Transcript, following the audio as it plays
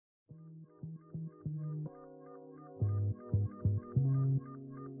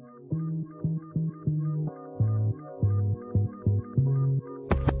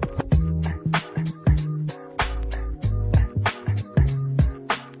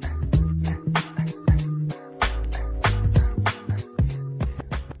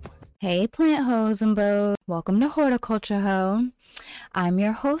Hey, plant hoes and beaux. Welcome to Horticulture Heaux. I'm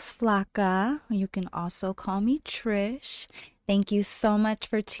your host, Flocka. You can also call me Trish. Thank you so much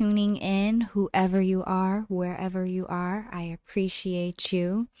for tuning in, whoever you are, wherever you are. I appreciate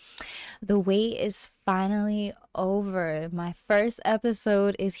you. The wait is finally over. My first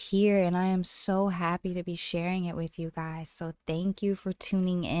episode is here, and I am so happy to be sharing it with you guys. So thank you for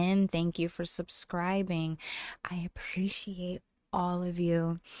tuning in. Thank you for subscribing. I appreciate all of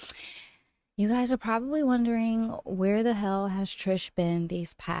you. You guys are probably wondering, where the hell has Trish been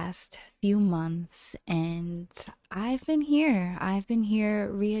these past few months? And I've been here. I've been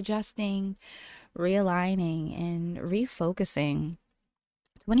here readjusting, realigning, and refocusing.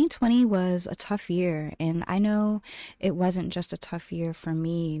 2020 was a tough year, and I know it wasn't just a tough year for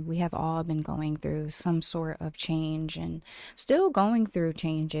me. We have all been going through some sort of change and still going through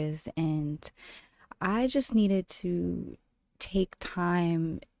changes, and I just needed to take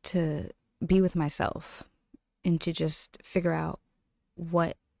time to be with myself and to just figure out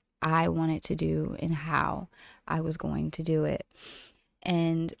what I wanted to do and how I was going to do it.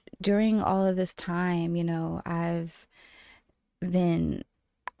 And during all of this time, I've been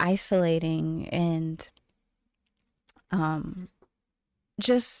isolating and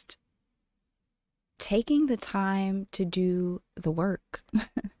just taking the time to do the work.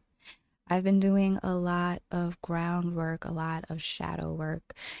 I've been doing a lot of groundwork, a lot of shadow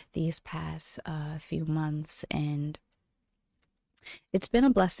work these past few months, and it's been a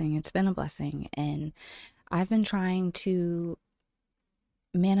blessing. It's been a blessing. And I've been trying to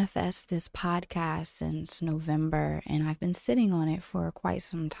manifest this podcast since November, and I've been sitting on it for quite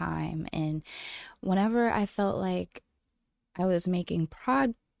some time. And whenever I felt like I was making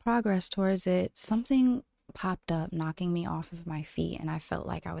progress towards it, something popped up knocking me off of my feet, and I felt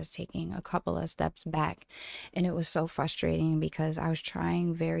like I was taking a couple of steps back, and it was so frustrating because I was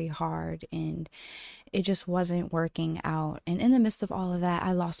trying very hard and it just wasn't working out. And in the midst of all of that,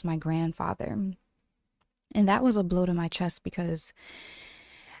 I lost my grandfather, and that was a blow to my chest because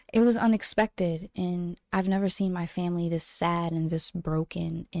it was unexpected, and I've never seen my family this sad and this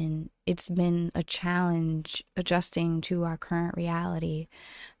broken, and it's been a challenge adjusting to our current reality.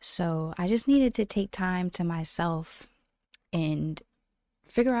 So I just needed to take time to myself and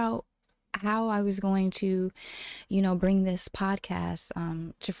figure out how I was going to, bring this podcast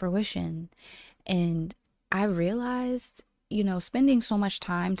to fruition. And I realized, spending so much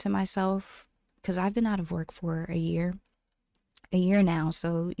time to myself, because I've been out of work for a year now.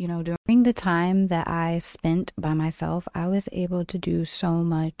 So, during the time that I spent by myself, I was able to do so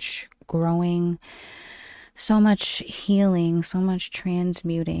much growing, so much healing, so much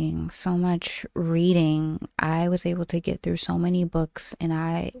transmuting, so much reading. I was able to get through so many books, and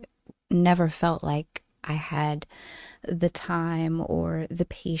I never felt like I had the time or the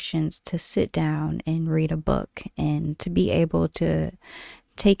patience to sit down and read a book, and to be able to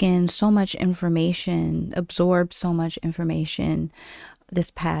take in so much information, absorb so much information this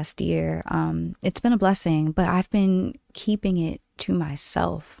past year. It's been a blessing, but I've been keeping it to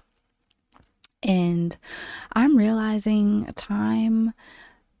myself. And I'm realizing time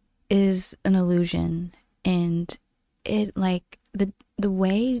is an illusion, and it, like, the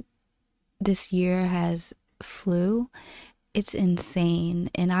way this year has flew, it's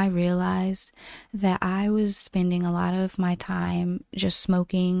insane. And I realized that I was spending a lot of my time just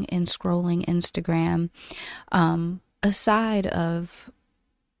smoking and scrolling Instagram, aside of,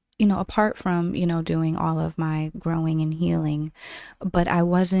 apart from, doing all of my growing and healing. But I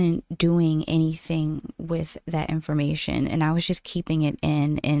wasn't doing anything with that information, and I was just keeping it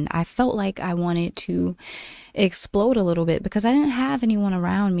in. And I felt like I wanted to explode a little bit because I didn't have anyone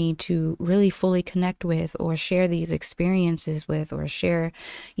around me to really fully connect with, or share these experiences with, or share,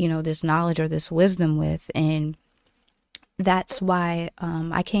 this knowledge or this wisdom with. And that's why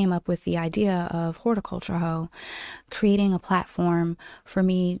I came up with the idea of Horticulture Heaux, creating a platform for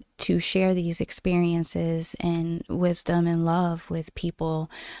me to share these experiences and wisdom and love with people,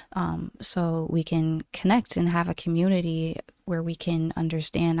 so we can connect and have a community where we can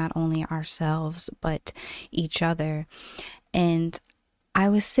understand not only ourselves but each other. And I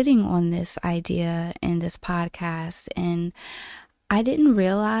was sitting on this idea in this podcast, and I didn't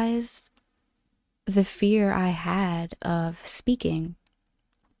realize the fear I had of speaking.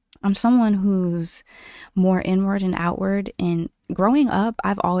 I'm someone who's more inward and outward, and growing up,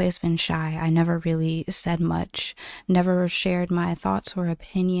 I've always been shy. I never really said much, never shared my thoughts or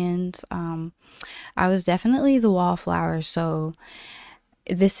opinions. I was definitely the wallflower, so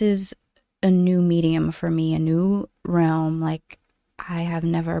this is a new medium for me, a new realm. Like, I have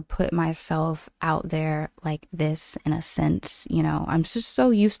never put myself out there like this in a sense. I'm just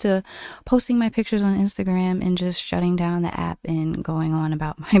so used to posting my pictures on Instagram and just shutting down the app and going on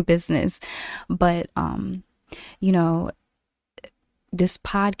about my business. But, you know,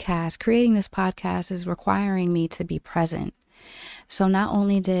 creating this podcast is requiring me to be present. So not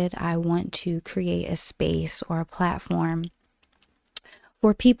only did I want to create a space or a platform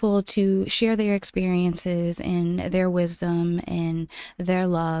for people to share their experiences and their wisdom and their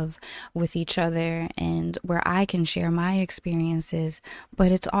love with each other, and where I can share my experiences,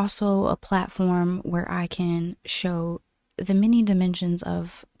 but it's also a platform where I can show the many dimensions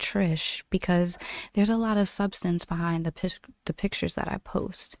of Trish, because there's a lot of substance behind the pictures that I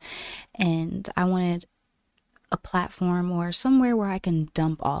post, and I wanted a platform or somewhere where I can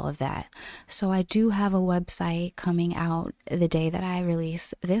dump all of that. So I do have a website coming out the day that I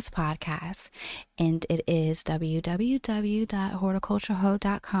release this podcast, and it is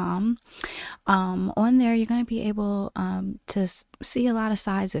www.horticultureheaux.com. On there, you're going to be able to see a lot of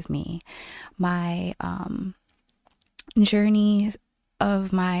sides of me, my journey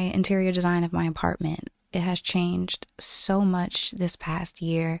of my interior design of my apartment. It has changed so much this past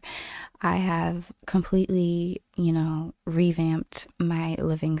year. I have completely, revamped my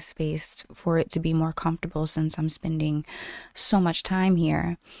living space for it to be more comfortable, since I'm spending so much time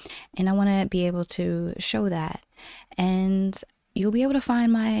here. And I want to be able to show that. And you'll be able to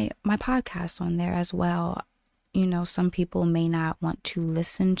find my podcast on there as well. Some people may not want to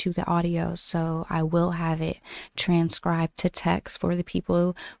listen to the audio, so I will have it transcribed to text for the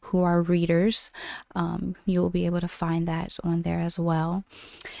people who are readers. You'll be able to find that on there as well.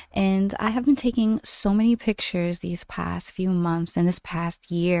 And I have been taking so many pictures these past few months and this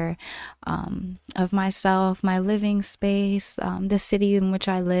past year of myself, my living space, the city in which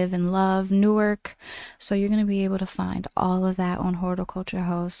I live and love, Newark. So you're going to be able to find all of that on Horticulture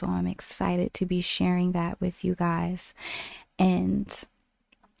Heaux. So I'm excited to be sharing that with you guys. And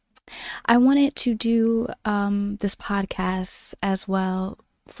I wanted to do this podcast as well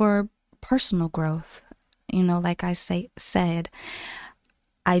for personal growth. Like I said,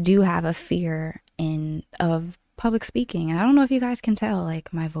 I do have a fear of public speaking. And I don't know if you guys can tell,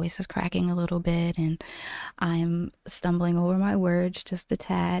 like my voice is cracking a little bit and I'm stumbling over my words just a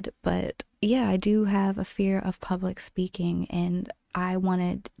tad. But yeah, I do have a fear of public speaking, and I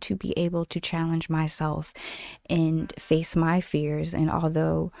wanted to be able to challenge myself and face my fears. And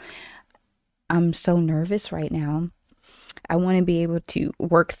although I'm so nervous right now, I want to be able to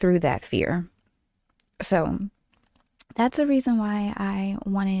work through that fear. So that's the reason why I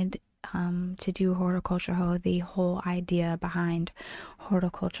wanted to do Horticulture Heaux, the whole idea behind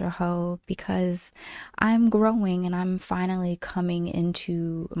Horticulture Heaux, because I'm growing and I'm finally coming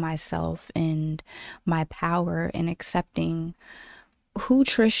into myself and my power and accepting who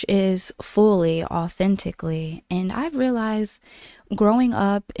Trish is fully, authentically. And I've realized growing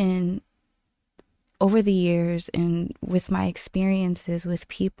up and over the years and with my experiences with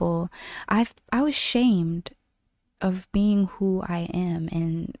people, I was shamed of being who I am,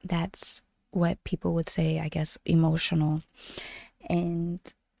 and that's what people would say, I guess, emotional. And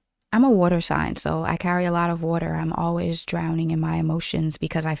I'm a water sign, so I carry a lot of water. I'm always drowning in my emotions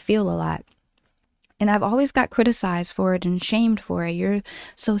because I feel a lot. And I've always got criticized for it and shamed for it. You're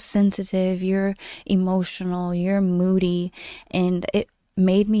so sensitive, you're emotional, you're moody. And it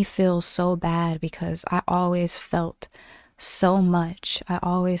made me feel so bad because I always felt so much. I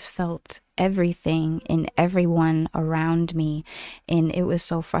always felt everything in everyone around me. And it was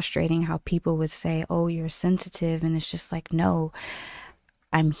so frustrating how people would say, oh, you're sensitive. And it's just like, no,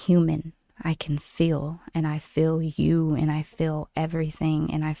 I'm human. I can feel, and I feel you, and I feel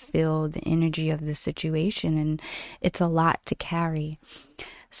everything, and I feel the energy of the situation, and it's a lot to carry.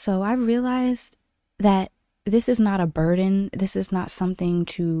 So I realized that this is not a burden. This is not something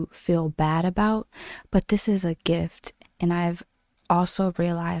to feel bad about, but this is a gift. And I've also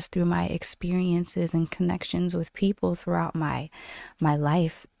realized through my experiences and connections with people throughout my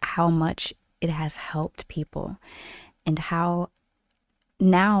life how much it has helped people, and how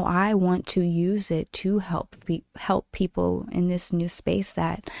now I want to use it to help people in this new space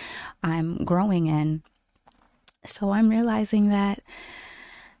that I'm growing in. So I'm realizing that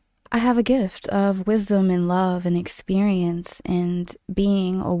I have a gift of wisdom and love and experience, and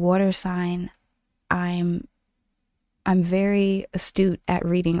being a water sign, I'm very astute at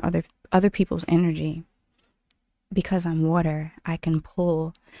reading other people's energy. Because I'm water, I can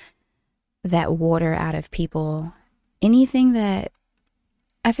pull that water out of people.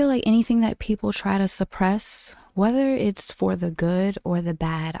 I feel like anything that people try to suppress, whether it's for the good or the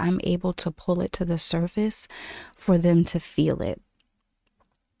bad, I'm able to pull it to the surface for them to feel it.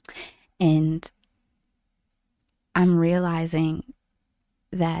 And I'm realizing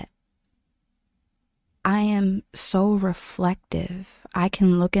that I am so reflective. I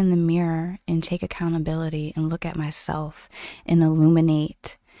can look in the mirror and take accountability and look at myself and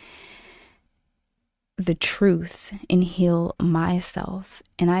illuminate the truth and heal myself.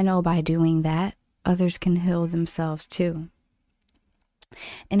 And I know by doing that, others can heal themselves too.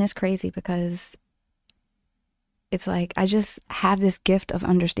 And it's crazy because it's like I just have this gift of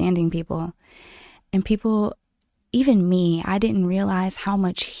understanding people. And people, even me, I didn't realize how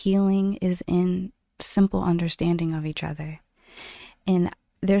much healing is in simple understanding of each other. And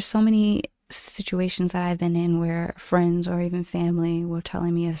there's so many situations that I've been in where friends or even family were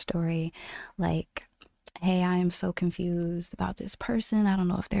telling me a story like, hey, I am so confused about this person. I don't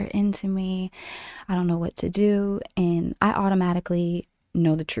know if they're into me. I don't know what to do. And I automatically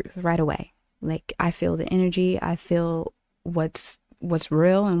know the truth right away. Like, I feel the energy. I feel what's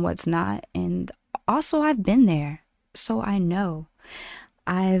real and what's not. And also, I've been there, so I know.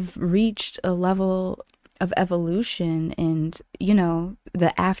 I've reached a level of evolution, and, you know,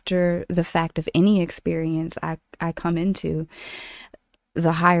 the after the fact of any experience I come into,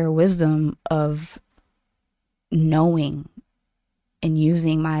 the higher wisdom of knowing and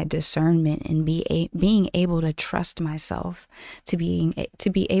using my discernment and being able to trust myself to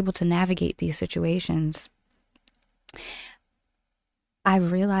be able to navigate these situations. I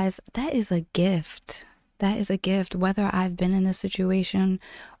realized that is a gift. That is a gift, whether I've been in the situation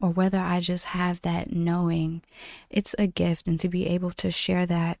or whether I just have that knowing. It's a gift, and to be able to share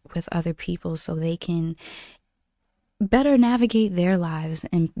that with other people so they can better navigate their lives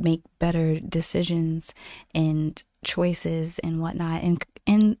and make better decisions and choices and whatnot,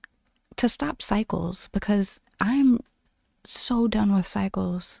 and to stop cycles, because I'm so done with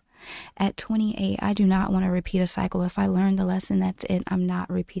cycles. At 28, I do not want to repeat a cycle. If I learned the lesson, that's it. I'm not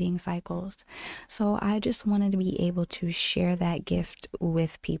repeating cycles. So I just wanted to be able to share that gift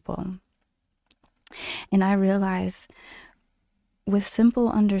with people. And I realized with simple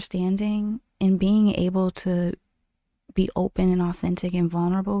understanding and being able to be open and authentic and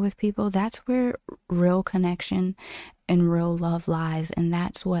vulnerable with people, that's where real connection and real love lies. And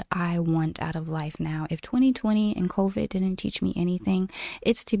that's what I want out of life now. If 2020 and COVID didn't teach me anything,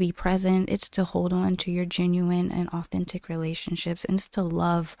 it's to be present. It's to hold on to your genuine and authentic relationships, and it's to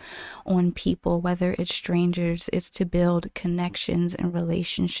love on people, whether it's strangers. It's to build connections and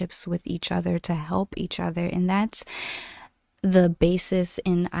relationships with each other, to help each other. And that's the basis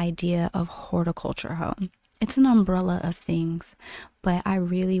and idea of Horticulture Heaux. It's an umbrella of things, but I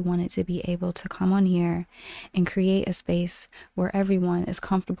really wanted to be able to come on here and create a space where everyone is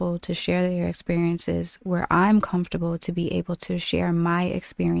comfortable to share their experiences, where I'm comfortable to be able to share my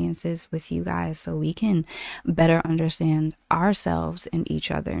experiences with you guys so we can better understand ourselves and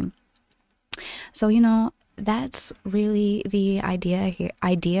each other. So, you know, that's really the idea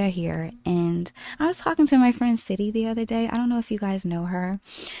here. And I was talking to my friend City the other day. I don't know if you guys know her.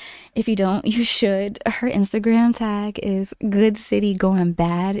 If you don't, you should. Her Instagram tag is Good City Going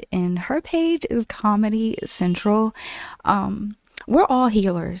Bad, and her page is Comedy Central. We're all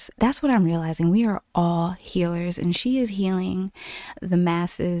healers. That's what I'm realizing. We are all healers, and she is healing the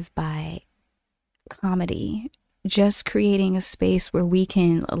masses by comedy. Just creating a space where we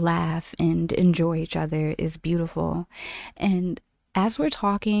can laugh and enjoy each other is beautiful. And as we're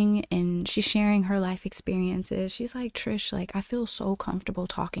talking and she's sharing her life experiences, she's like, Trish, like, I feel so comfortable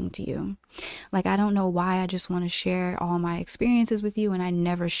talking to you. Like, I don't know why, I just want to share all my experiences with you, and I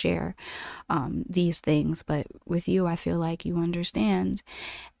never share these things. But with you, I feel like you understand.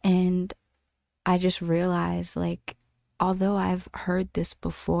 And I just realized, like, although I've heard this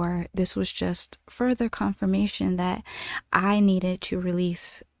before, this was just further confirmation that I needed to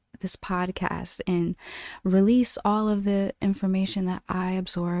release this podcast and release all of the information that I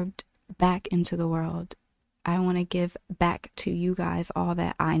absorbed back into the world. I want to give back to you guys all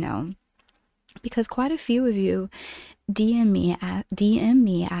that I know, because quite a few of you DM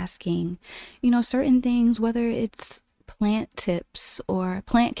me asking, you know, certain things, whether it's plant tips or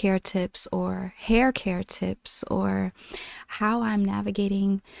plant care tips or hair care tips or how I'm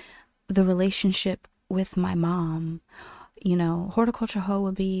navigating the relationship with my mom. You know, Horticulture Heaux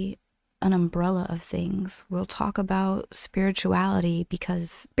will be an umbrella of things. We'll talk about spirituality,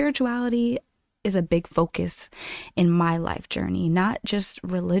 because spirituality is a big focus in my life journey. Not just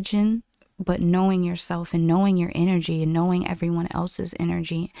religion, but knowing yourself and knowing your energy and knowing everyone else's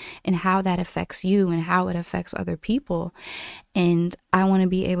energy and how that affects you and how it affects other people. And I want to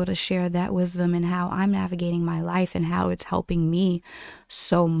be able to share that wisdom and how I'm navigating my life and how it's helping me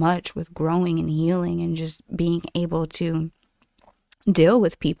so much with growing and healing and just being able to deal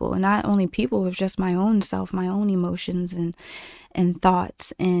with people, and not only people, with just my own self, my own emotions and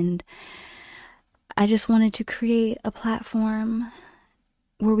thoughts. And I just wanted to create a platform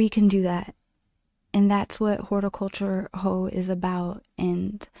where we can do that. And that's what Horticulture Heaux is about.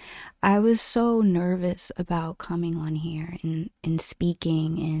 And I was so nervous about coming on here and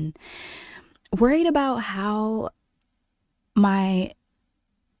speaking, and worried about how my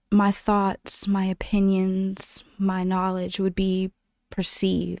thoughts, my opinions, my knowledge would be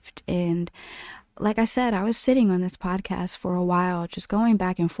perceived. And like I said, I was sitting on this podcast for a while, just going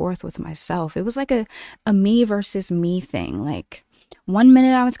back and forth with myself. It was like a me versus me thing. Like, one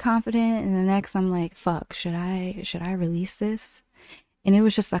minute I was confident, and the next I'm like, fuck, should I release this? And it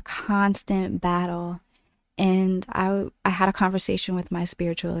was just a constant battle. And I had a conversation with my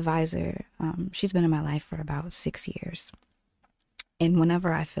spiritual advisor. She's been in my life for about 6 years. And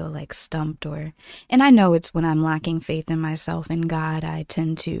whenever I feel like stumped, and I know it's when I'm lacking faith in myself and God, I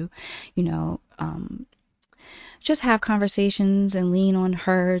tend to, just have conversations and lean on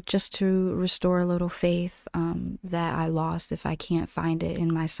her just to restore a little faith that I lost if I can't find it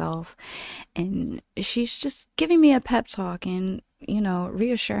in myself. And she's just giving me a pep talk and,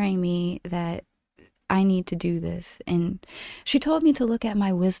 reassuring me that I need to do this. And she told me to look at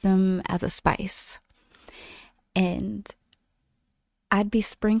my wisdom as a spice. And I'd be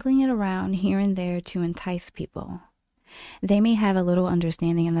sprinkling it around here and there to entice people. They may have a little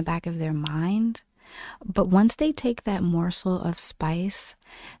understanding in the back of their mind, but once they take that morsel of spice,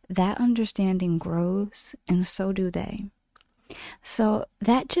 that understanding grows, and so do they. So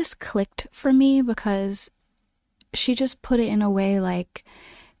that just clicked for me, because she just put it in a way like,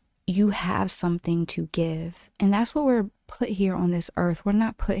 you have something to give. And that's what we're put here on this earth. We're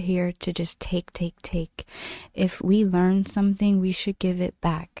not put here to just take. If we learn something, we should give it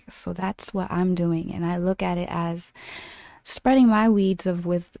back. So that's what I'm doing. And I look at it as spreading my weeds of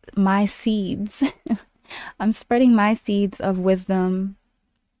wisdom, my seeds. I'm spreading my seeds of wisdom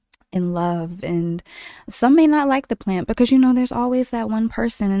and love. And some may not like the plant, because there's always that one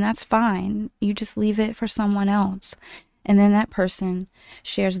person, and that's fine. You just leave it for someone else. And then that person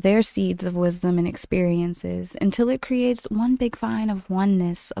shares their seeds of wisdom and experiences until it creates one big vine of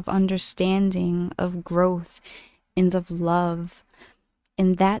oneness, of understanding, of growth, and of love.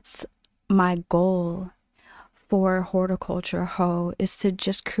 And that's my goal for Horticulture Heaux, is to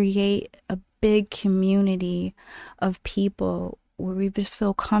just create a big community of people where we just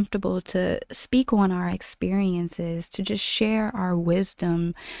feel comfortable to speak on our experiences, to just share our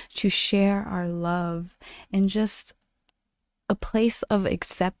wisdom, to share our love, and just a place of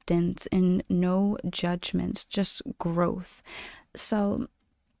acceptance and no judgments, just growth. So,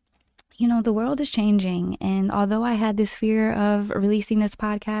 the world is changing, and although I had this fear of releasing this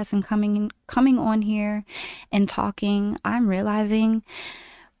podcast and coming on here and talking, I'm realizing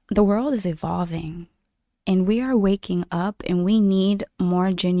the world is evolving, and we are waking up, and we need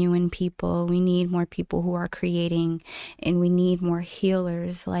more genuine people. We need more people who are creating, and we need more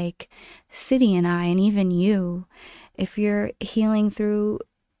healers like City and I, and even you. If you're healing through,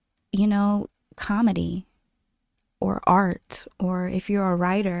 comedy or art, or if you're a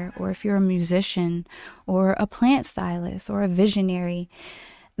writer, or if you're a musician, or a plant stylist, or a visionary,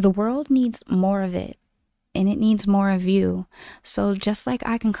 the world needs more of it, and it needs more of you. So just like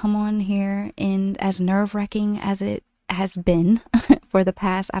I can come on here, and as nerve-wracking as it has been for the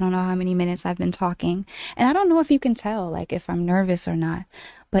past, I don't know how many minutes I've been talking, and I don't know if you can tell, like, if I'm nervous or not,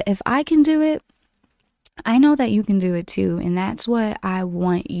 but if I can do it, I know that you can do it too. And that's what I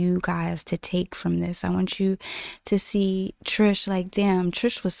want you guys to take from this. I want you to see Trish like, damn,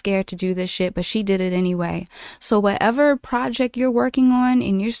 Trish was scared to do this shit, but she did it anyway. So whatever project you're working on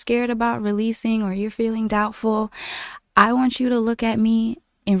and you're scared about releasing, or you're feeling doubtful, I want you to look at me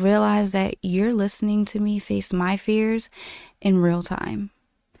and realize that you're listening to me face my fears in real time.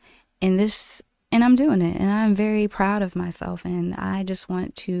 And I'm doing it, and I'm very proud of myself. And I just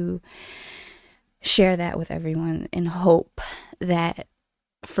want to share that with everyone, and hope that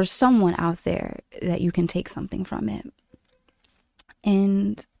for someone out there that you can take something from it.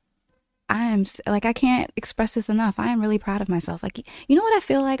 And I can't express this enough. I am really proud of myself. Like, you know what I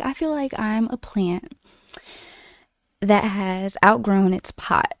feel like? I feel like I'm a plant that has outgrown its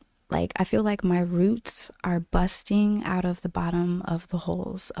pot. Like, I feel like my roots are busting out of the bottom of the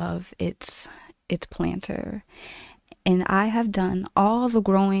holes of its planter. And I have done all the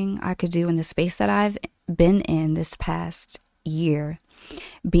growing I could do in the space that I've been in this past year,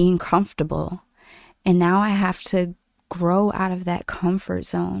 being comfortable. And now I have to grow out of that comfort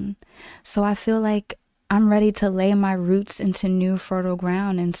zone. So I feel like I'm ready to lay my roots into new fertile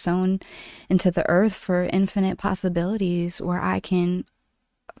ground and sown into the earth for infinite possibilities where I can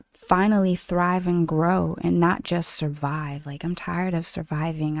finally thrive and grow and not just survive. Like, I'm tired of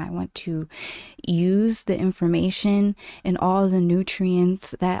surviving. I want to use the information and all the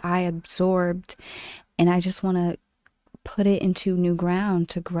nutrients that I absorbed, and I just want to put it into new ground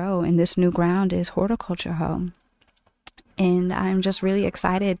to grow. And this new ground is Horticulture Heaux. And I'm just really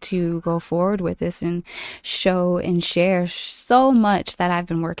excited to go forward with this and show and share so much that I've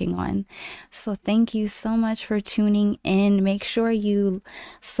been working on. So thank you so much for tuning in. Make sure you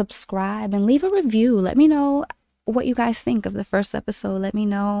subscribe and leave a review. Let me know what you guys think of the first episode. Let me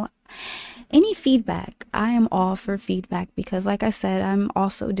know any feedback. I am all for feedback because, like I said, I'm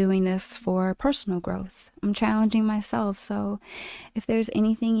also doing this for personal growth. I'm challenging myself. So if there's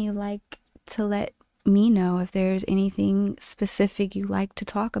anything you like to let me know, if there's anything specific you like to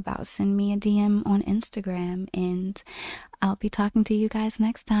talk about, send me a DM on Instagram, and I'll be talking to you guys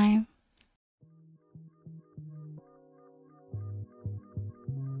next time.